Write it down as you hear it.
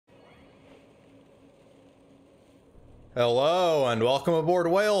Hello and welcome aboard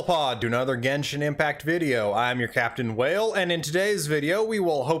Whale Pod to another Genshin Impact video. I'm your Captain Whale, and in today's video we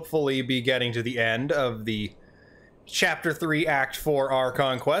will hopefully be getting to the end of the Chapter 3 Act 4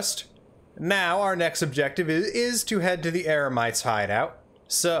 Archon quest. Now our next objective is to head to the Eremites hideout,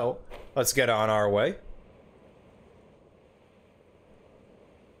 so let's get on our way.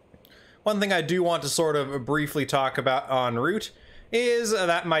 One thing I do want to sort of briefly talk about en route is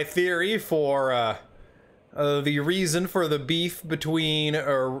that my theory for the reason for the beef between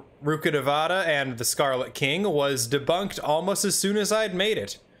Rukkhadevata and the Scarlet King was debunked almost as soon as I'd made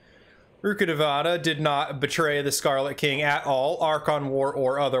it. Rukkhadevata did not betray the Scarlet King at all, Archon War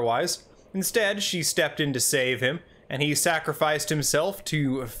or otherwise. Instead, she stepped in to save him, and he sacrificed himself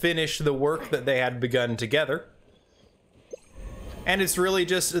to finish the work that they had begun together. And it's really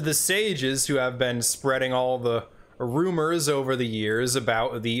just the sages who have been spreading all the rumors over the years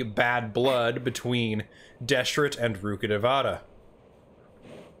about the bad blood between Deshret and Rukkhadevata.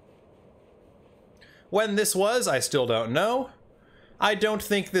 When this was, I still don't know. I don't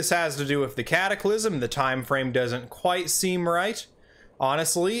think this has to do with the Cataclysm. The time frame doesn't quite seem right.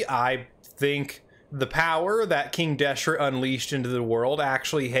 Honestly, I think the power that King Deshret unleashed into the world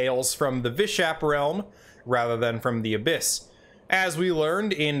actually hails from the Vishap realm rather than from the Abyss. As we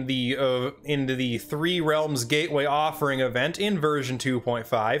learned in the Three Realms Gateway Offering event in version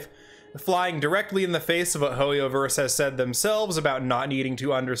 2.5, flying directly in the face of what Hoyoverse has said themselves about not needing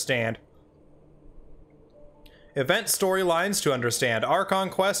to understand event storylines to understand Archon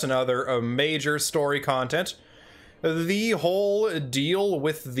Quest and other major story content. The whole deal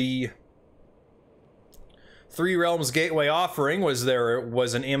with the Three Realms Gateway Offering was there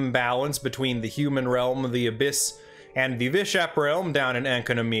was an imbalance between the human realm, the Abyss, and the Vishap realm down in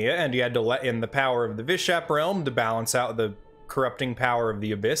Enkonomiya, and you had to let in the power of the Vishap realm to balance out the corrupting power of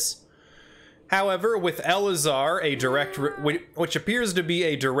the Abyss. However, with Elazar, which appears to be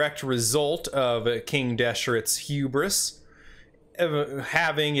a direct result of King Deshret's hubris,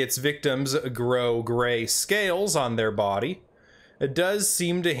 having its victims grow gray scales on their body, it does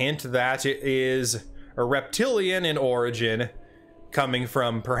seem to hint that it is a reptilian in origin, coming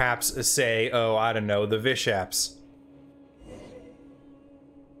from perhaps, say, I don't know, the Vishaps.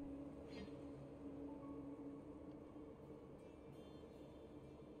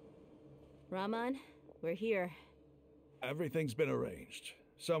 Raman, we're here. Everything's been arranged.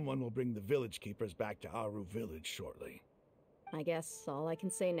 Someone will bring the village keepers back to Aru village shortly. I guess all I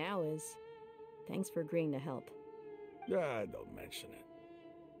can say now is thanks for agreeing to help. Don't mention it.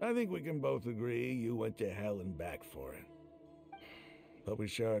 I think we can both agree you went to hell and back for it. But we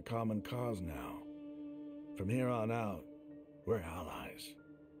share a common cause now. From here on out, we're allies.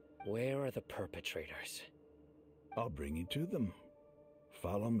 Where are the perpetrators? I'll bring you to them.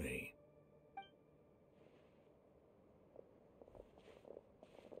 Follow me.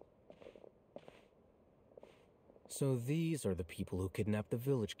 So these are the people who kidnapped the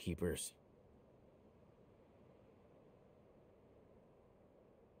village keepers.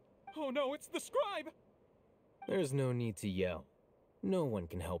 Oh no, it's the scribe! There's no need to yell. No one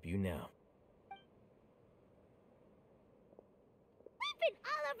can help you now. We've been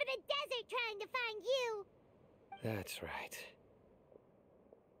all over the desert trying to find you! That's right.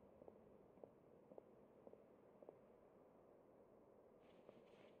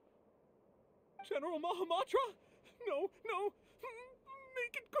 General Mahamatra? No, no!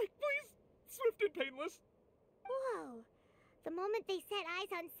 Make it quick, please! Swift and painless! Whoa. The moment they set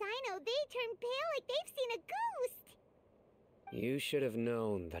eyes on Sino, they turned pale like they've seen a ghost! You should have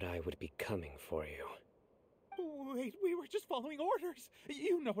known that I would be coming for you. Wait, we were just following orders!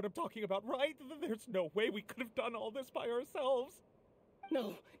 You know what I'm talking about, right? There's no way we could have done all this by ourselves!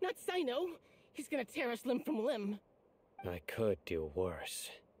 No, not Sino. He's gonna tear us limb from limb. I could do worse.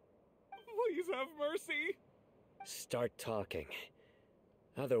 Please have mercy! Start talking.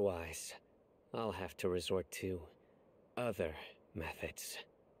 Otherwise, I'll have to resort to other methods.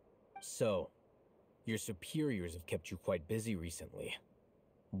 So, your superiors have kept you quite busy recently.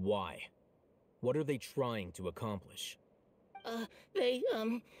 Why? What are they trying to accomplish? They,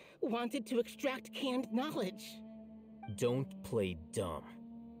 wanted to extract canned knowledge. Don't play dumb.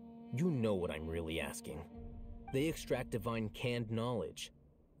 You know what I'm really asking. They extract divine canned knowledge.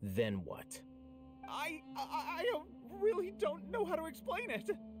 Then what? I really don't know how to explain it!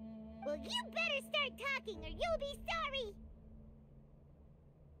 Well, you better start talking or you'll be sorry!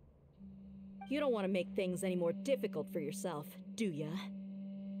 You don't want to make things any more difficult for yourself, do ya?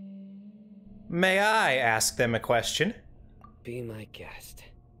 May I ask them a question? Be my guest.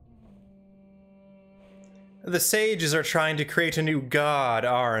 The sages are trying to create a new god,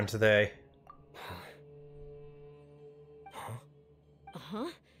 aren't they? Uh-huh.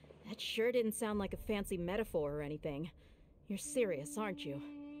 That sure didn't sound like a fancy metaphor or anything. You're serious, aren't you?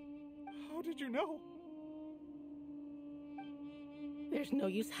 How did you know? There's no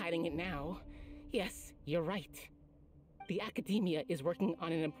use hiding it now. Yes, you're right. The Academia is working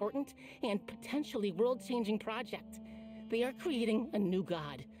on an important and potentially world-changing project. They are creating a new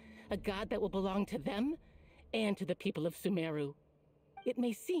god. A god that will belong to them and to the people of Sumeru. It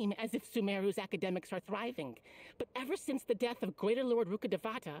may seem as if Sumeru's academics are thriving, but ever since the death of Greater Lord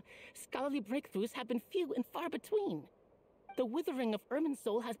Rukkhadevata, scholarly breakthroughs have been few and far between. The withering of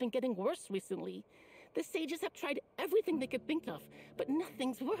Irminsul has been getting worse recently. The sages have tried everything they could think of, but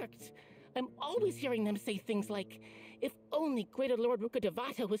nothing's worked. I'm always hearing them say things like, if only Greater Lord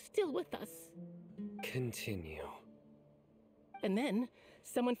Rukkhadevata was still with us. Continue. And then,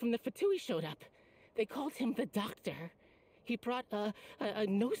 someone from the Fatui showed up. They called him the Doctor. He brought a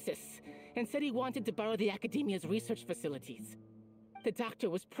gnosis and said he wanted to borrow the Academia's research facilities. The Doctor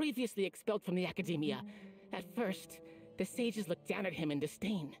was previously expelled from the Academia. At first, the sages looked down at him in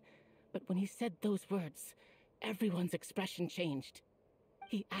disdain. But when he said those words, everyone's expression changed.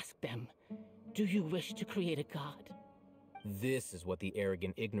 He asked them, "Do you wish to create a god?" This is what the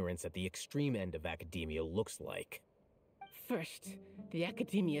arrogant ignorance at the extreme end of academia looks like. First, the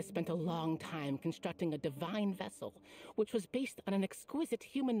Academia spent a long time constructing a divine vessel, which was based on an exquisite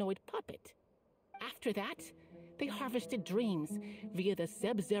humanoid puppet. After that, they harvested dreams via the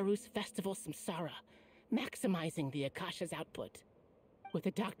Zeb-Zerus Festival Samsara, maximizing the Akasha's output. With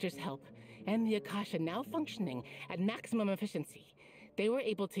the Doctor's help, and the Akasha now functioning at maximum efficiency, they were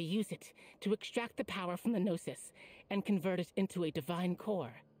able to use it to extract the power from the Gnosis and convert it into a divine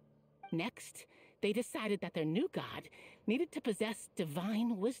core. Next, they decided that their new god needed to possess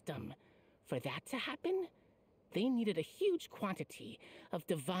divine wisdom. For that to happen, they needed a huge quantity of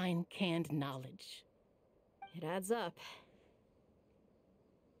divine canned knowledge. It adds up.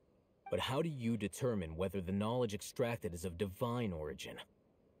 But how do you determine whether the knowledge extracted is of divine origin?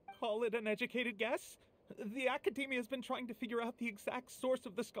 Call it an educated guess? The Academia has been trying to figure out the exact source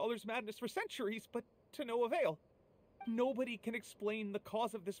of the Scholar's madness for centuries, but to no avail. Nobody can explain the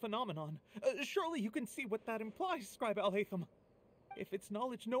cause of this phenomenon. Surely you can see what that implies, Scribe Al-Haytham. If it's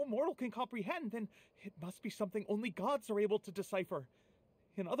knowledge no mortal can comprehend, then it must be something only gods are able to decipher.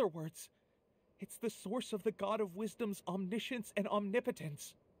 In other words, it's the source of the God of Wisdom's omniscience and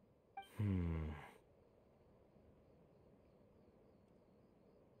omnipotence.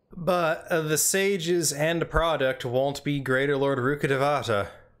 But the sage's end product won't be Greater Lord Rukkhadevata.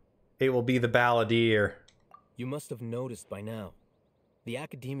 It will be the Balladeer. You must have noticed by now. The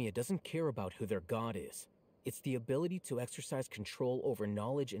Academia doesn't care about who their god is. It's the ability to exercise control over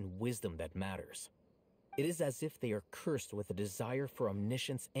knowledge and wisdom that matters. It is as if they are cursed with a desire for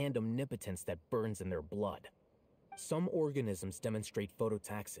omniscience and omnipotence that burns in their blood. Some organisms demonstrate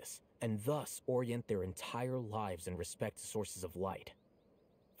phototaxis, and thus orient their entire lives in respect to sources of light.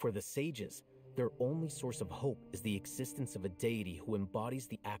 For the sages, their only source of hope is the existence of a deity who embodies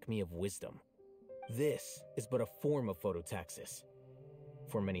the acme of wisdom. This is but a form of phototaxis.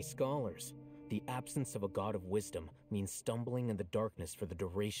 For many scholars, the absence of a god of wisdom means stumbling in the darkness for the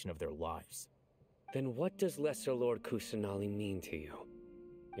duration of their lives. Then what does Lesser Lord Kusanali mean to you?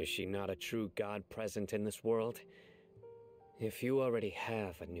 Is she not a true god present in this world? If you already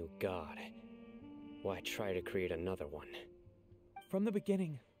have a new god, why try to create another one? From the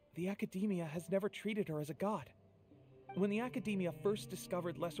beginning, the Academia has never treated her as a god. When the Academia first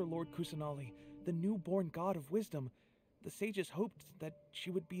discovered Lesser Lord Kusanali, the newborn god of wisdom, the sages hoped that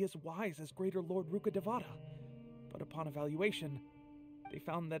she would be as wise as Greater Lord Rukkhadevata. But upon evaluation, they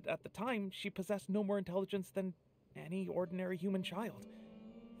found that at the time she possessed no more intelligence than any ordinary human child.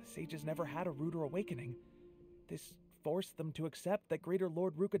 The sages never had a ruder awakening. This forced them to accept that Greater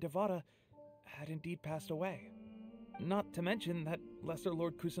Lord Rukkhadevata had indeed passed away. Not to mention that Lesser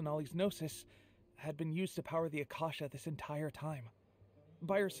Lord Kusanali's Gnosis had been used to power the Akasha this entire time.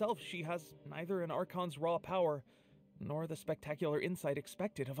 By herself, she has neither an Archon's raw power, nor the spectacular insight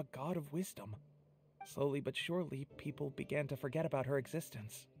expected of a god of wisdom. Slowly but surely, people began to forget about her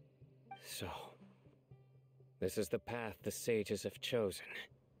existence. So, this is the path the sages have chosen.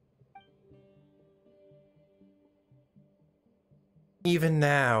 Even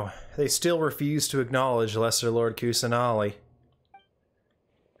now, they still refuse to acknowledge Lesser Lord Kusanali.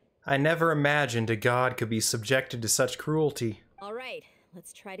 I never imagined a god could be subjected to such cruelty. All right,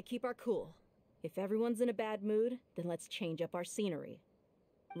 let's try to keep our cool. If everyone's in a bad mood, then let's change up our scenery.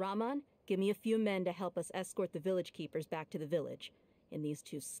 Rahman, give me a few men to help us escort the village keepers back to the village. And these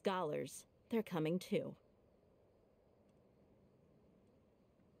two scholars, they're coming too.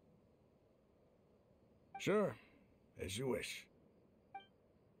 Sure, as you wish.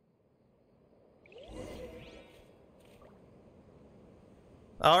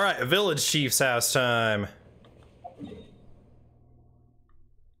 Alright, village chief's house time.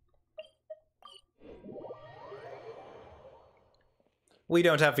 We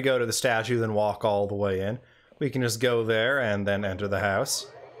don't have to go to the statue then walk all the way in. We can just go there and then enter the house.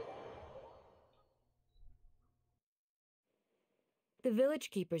 The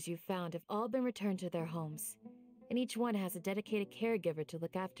village keepers you've found have all been returned to their homes, and each one has a dedicated caregiver to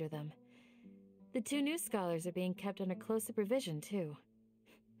look after them. The 2 new scholars are being kept under close supervision, too.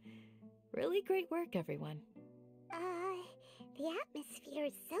 Really great work, everyone. The atmosphere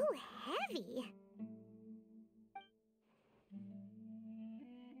is so heavy.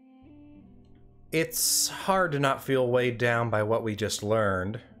 It's hard to not feel weighed down by what we just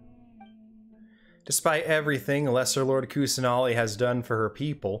learned. Despite everything Lesser Lord Kusanali has done for her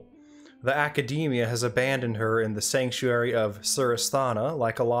people, the Academia has abandoned her in the sanctuary of Surasthana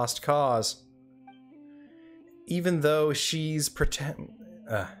like a lost cause. Even those she's protected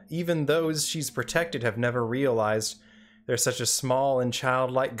have never realized there's such a small and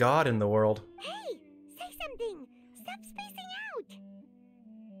childlike god in the world. Hey! Say something! Stop spacing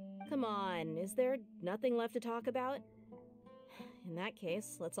out! Come on, is there nothing left to talk about? In that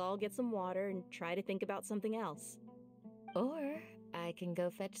case, let's all get some water and try to think about something else. Or I can go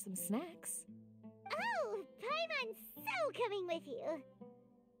fetch some snacks. Oh! Paimon's so coming with you!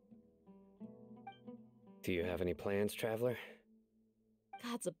 Do you have any plans, Traveler?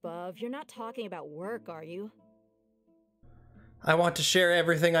 Gods above, you're not talking about work, are you? I want to share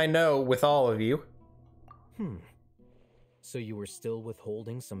everything I know with all of you. So you were still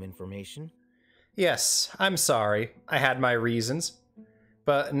withholding some information? Yes, I'm sorry. I had my reasons.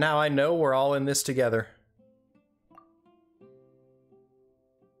 But now I know we're all in this together.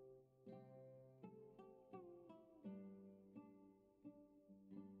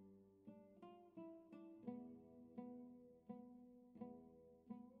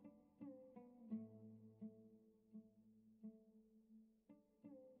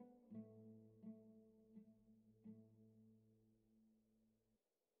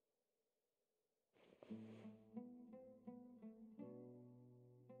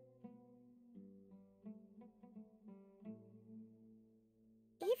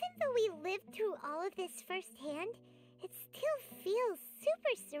 Even though we lived through all of this firsthand, it still feels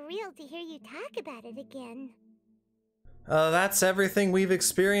super surreal to hear you talk about it again. That's everything we've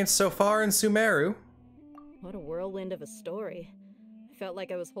experienced so far in Sumeru. What a whirlwind of a story. I felt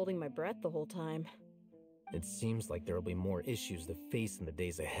like I was holding my breath the whole time. It seems like there'll be more issues to face in the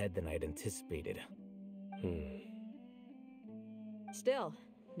days ahead than I'd anticipated. Still,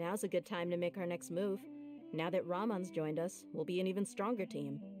 now's a good time to make our next move. Now that Ramon's joined us, we'll be an even stronger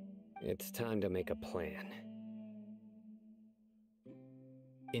team. It's time to make a plan.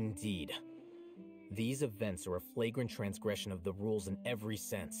 Indeed. These events are a flagrant transgression of the rules in every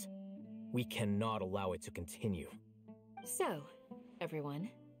sense. We cannot allow it to continue. So, everyone,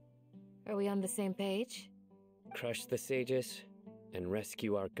 are we on the same page? Crush the sages and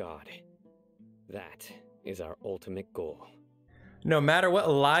rescue our god. That is our ultimate goal. No matter what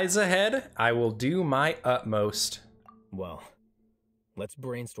lies ahead, I will do my utmost. Well, let's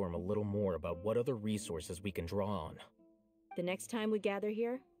brainstorm a little more about what other resources we can draw on. The next time we gather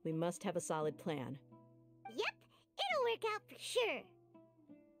here, we must have a solid plan. Yep, it'll work out for sure.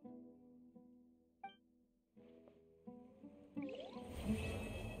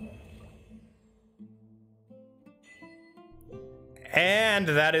 And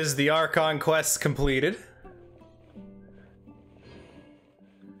that is the Archon quest completed.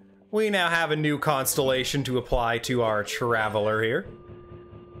 We now have a new constellation to apply to our traveler here.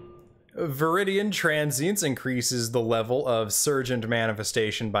 Viridian Transience increases the level of Surgent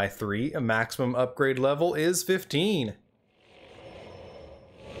Manifestation by 3. A maximum upgrade level is 15.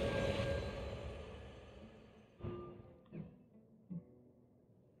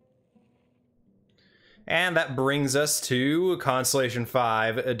 And that brings us to Constellation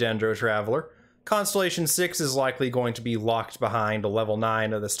 5, a Dendro Traveler. Constellation 6 is likely going to be locked behind level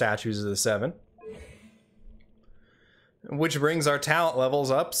 9 of the Statues of the Seven. Which brings our talent levels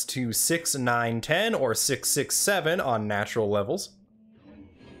up to 6, 9, 10, or 6, 6, 7 on natural levels.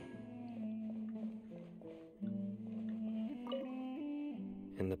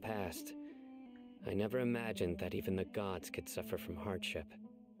 In the past, I never imagined that even the gods could suffer from hardship.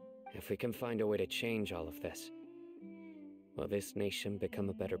 If we can find a way to change all of this, will this nation become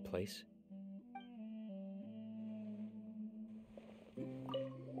a better place?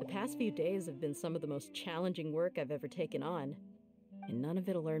 The past few days have been some of the most challenging work I've ever taken on, and none of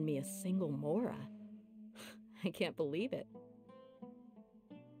it'll earn me a single mora. I can't believe it.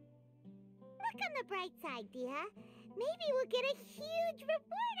 Look on the bright side, Dia. Maybe we'll get a huge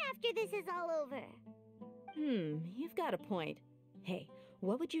reward after this is all over. You've got a point. Hey,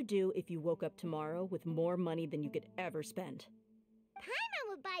 what would you do if you woke up tomorrow with more money than you could ever spend? Paimon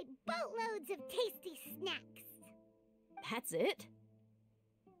would buy boatloads of tasty snacks. That's it?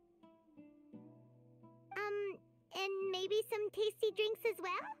 And maybe some tasty drinks as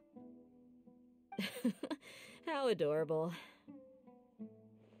well? How adorable.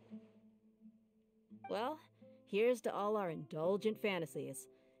 Well, here's to all our indulgent fantasies.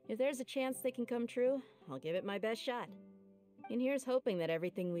 If there's a chance they can come true, I'll give it my best shot. And here's hoping that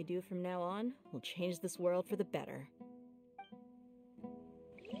everything we do from now on will change this world for the better.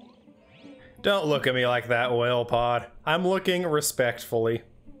 Don't look at me like that, Whale Pod. I'm looking respectfully.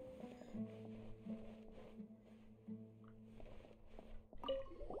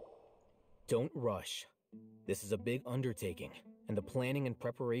 Don't rush. This is a big undertaking, and the planning and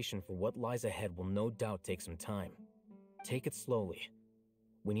preparation for what lies ahead will no doubt take some time. Take it slowly.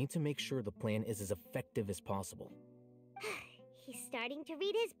 We need to make sure the plan is as effective as possible. He's starting to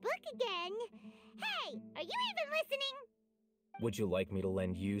read his book again. Hey, are you even listening? Would you like me to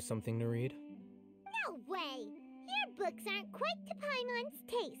lend you something to read? No way! Your books aren't quite to Paimon's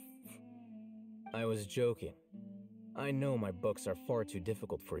tastes. I was joking. I know my books are far too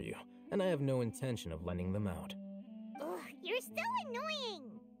difficult for you, and I have no intention of lending them out. Ugh, you're so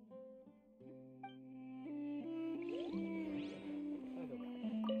annoying!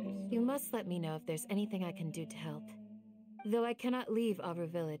 You must let me know if there's anything I can do to help. Though I cannot leave Aru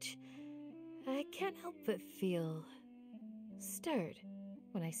Village, I can't help but feel stirred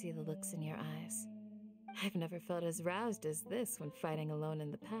when I see the looks in your eyes. I've never felt as roused as this when fighting alone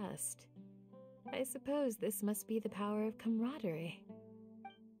in the past. I suppose this must be the power of camaraderie.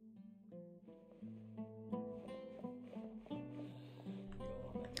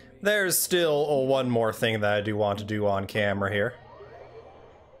 There's still one more thing that I do want to do on camera here.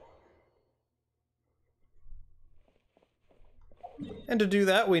 And to do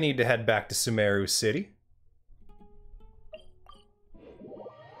that, we need to head back to Sumeru City.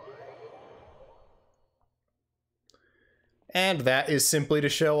 And that is simply to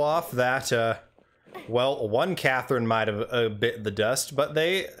show off that, well, one Catherine might have bit the dust, but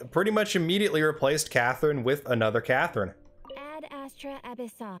they pretty much immediately replaced Catherine with another Catherine. Ad Astra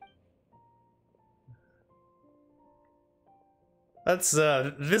Abyssa. That's,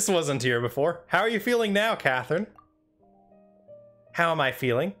 this wasn't here before. How are you feeling now, Catherine? How am I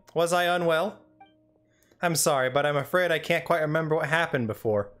feeling? Was I unwell? I'm sorry, but I'm afraid I can't quite remember what happened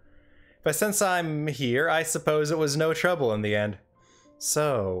before. But since I'm here, I suppose it was no trouble in the end.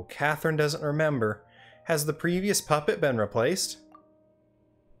 So, Catherine doesn't remember. Has the previous puppet been replaced?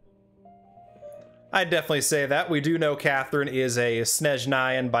 I'd definitely say that. We do know Catherine is a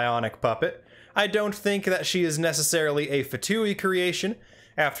Snezhnayan bionic puppet. I don't think that she is necessarily a Fatui creation.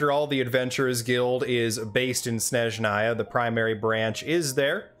 After all, the Adventurers Guild is based in Snezhnaya. The primary branch is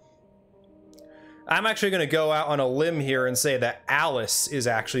there. I'm actually going to go out on a limb here and say that Alice is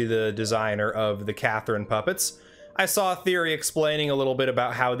actually the designer of the Catherine puppets. I saw a theory explaining a little bit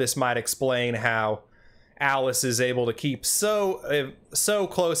about how this might explain how Alice is able to keep so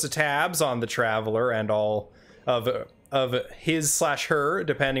close a tabs on the Traveler and all of his/her,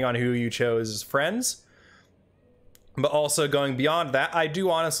 depending on who you chose as friends. But also going beyond that, I do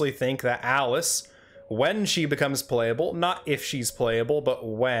honestly think that Alice, when she becomes playable, not if she's playable, but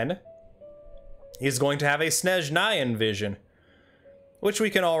when, is going to have a Snezhnayan vision, which we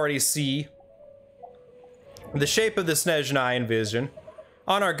can already see the shape of the Snezhnayan vision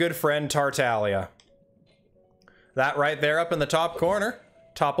on our good friend Tartaglia. That right there up in the top corner,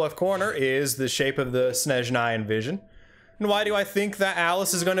 top left corner, is the shape of the Snezhnayan vision. And why do I think that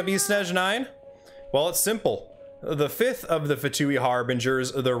Alice is going to be Snezhnayan? Well, it's simple. The fifth of the Fatui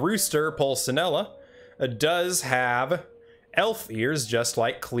Harbingers, the Rooster Pulcinella, does have elf ears just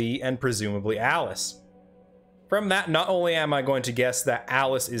like Klee and presumably Alice. From that, not only am I going to guess that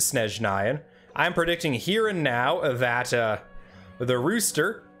Alice is Snezhnayan, I'm predicting here and now that the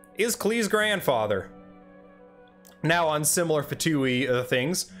Rooster is Klee's grandfather. Now on similar Fatui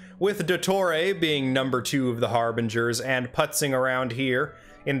things, with Dottore being number 2 of the Harbingers and putzing around here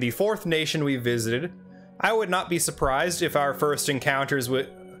in the 4th nation we visited, I would not be surprised if our first encounters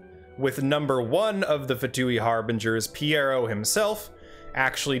with number 1 of the Fatui Harbingers, Piero himself,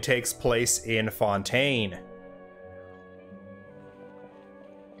 actually takes place in Fontaine.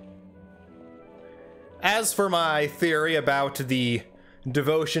 As for my theory about the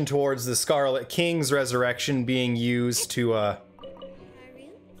devotion towards the Scarlet King's resurrection being used to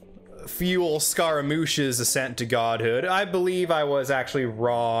fuel Scaramouche's ascent to godhood, I believe I was actually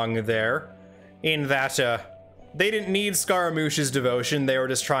wrong there, in that They didn't need Scaramouche's devotion, they were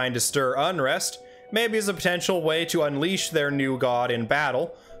just trying to stir unrest, maybe as a potential way to unleash their new god in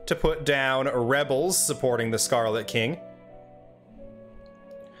battle, to put down rebels supporting the Scarlet King.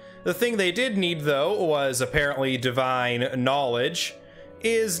 The thing they did need, though, was apparently divine knowledge,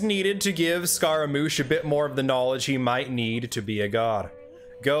 is needed to give Scaramouche a bit more of the knowledge he might need to be a god.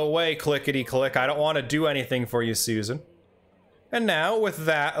 Go away, clickety-click, I don't want to do anything for you, Susan. And now, with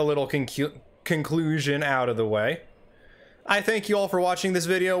that a little conclusion out of the way, I thank you all for watching this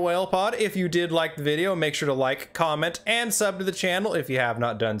video, WhalePod. If you did like the video, make sure to like, comment, and sub to the channel if you have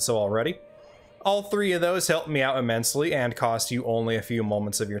not done so already. All three of those help me out immensely and cost you only a few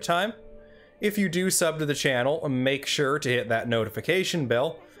moments of your time. If you do sub to the channel, make sure to hit that notification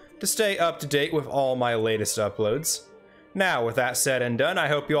bell to stay up to date with all my latest uploads. Now, with that said and done, I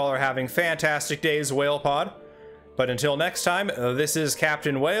hope you all are having fantastic days, WhalePod. But until next time, this is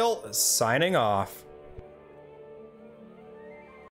Captain Whale, signing off.